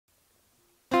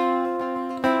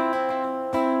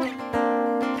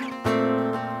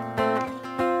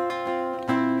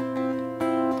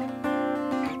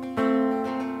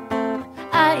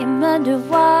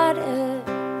underwater,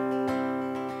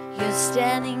 you're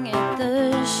standing at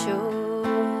the shore,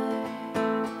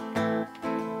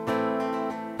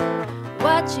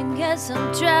 watching as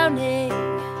I'm drowning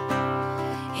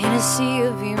in a sea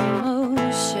of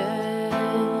emotion,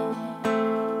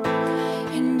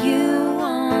 and you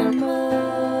want more.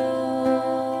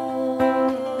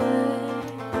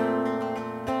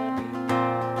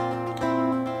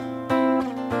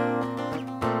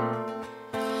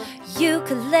 You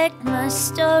collect my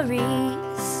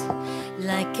stories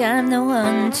like I'm the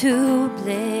one to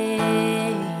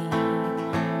blame.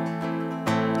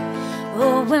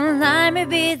 Oh, well, I may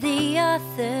be the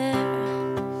author,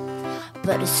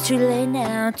 but it's too late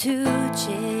now to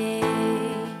change.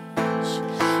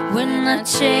 When I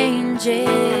change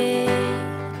it,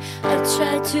 I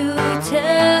try to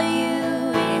tell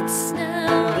you it's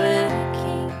not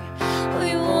working.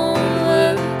 We won't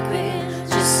work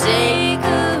with, just say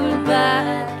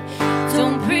goodbye.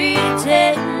 Don't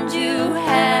pretend you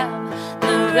have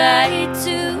the right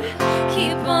to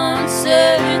keep on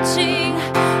searching.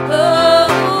 Oh,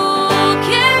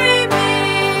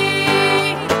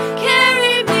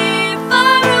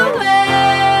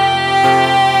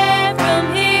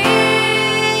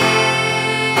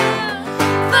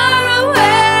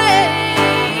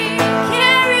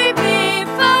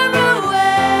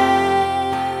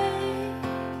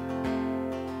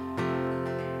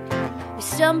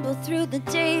 stumble through the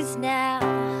days now,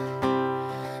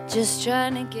 just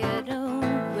trying to get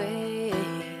away.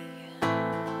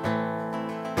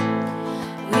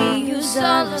 We use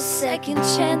all our second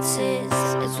chances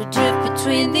as we drift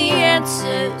between the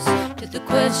answers to the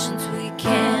questions we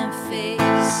can't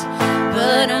face.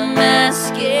 But I'm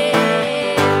asking,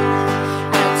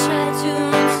 I try to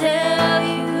tell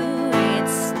you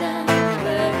it's not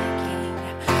working.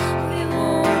 We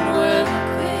won't work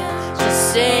with, just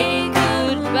say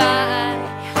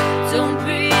don't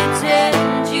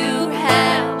pretend you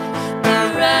have the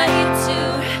right to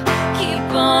keep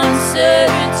on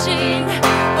searching.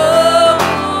 Oh,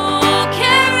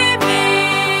 carry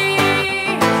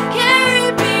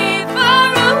me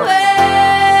far away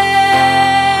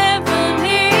from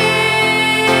here,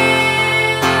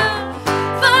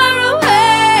 far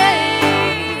away.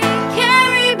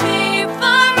 Carry me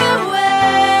far away.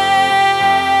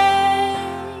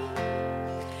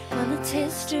 Well, it's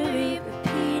history.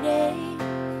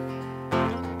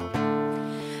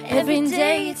 Every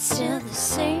day it's still the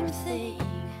same thing.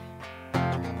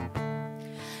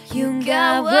 You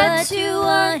got what you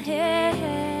wanted.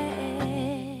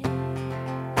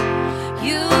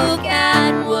 You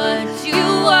got what you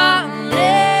wanted.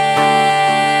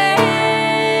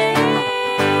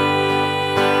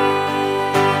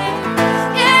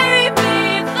 Carry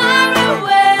me far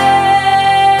away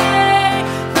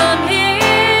from here,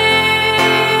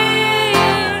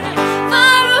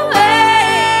 far away.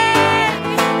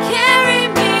 Carry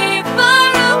me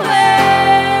far away.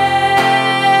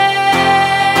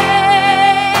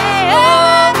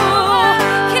 Oh,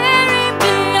 carry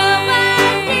me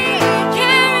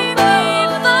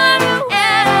far away.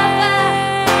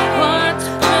 Want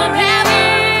forever,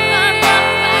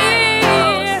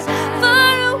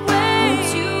 far away. Won't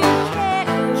you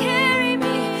carry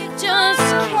me? Just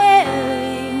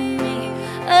carry me.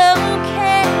 Oh,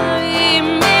 carry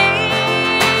me.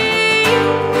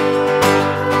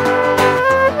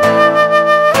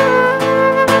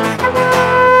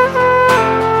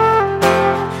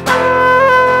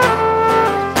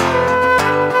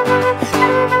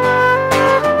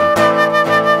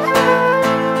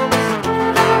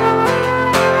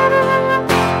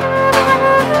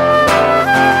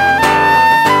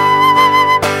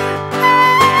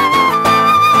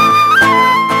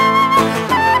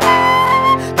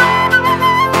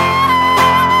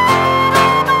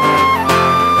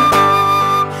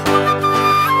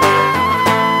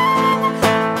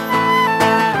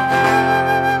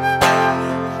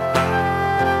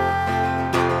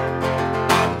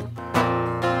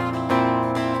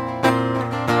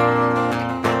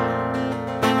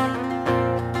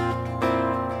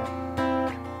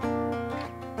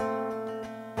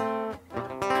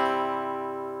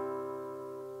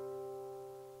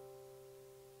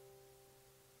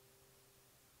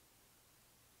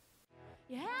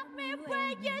 You have me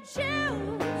when you choose.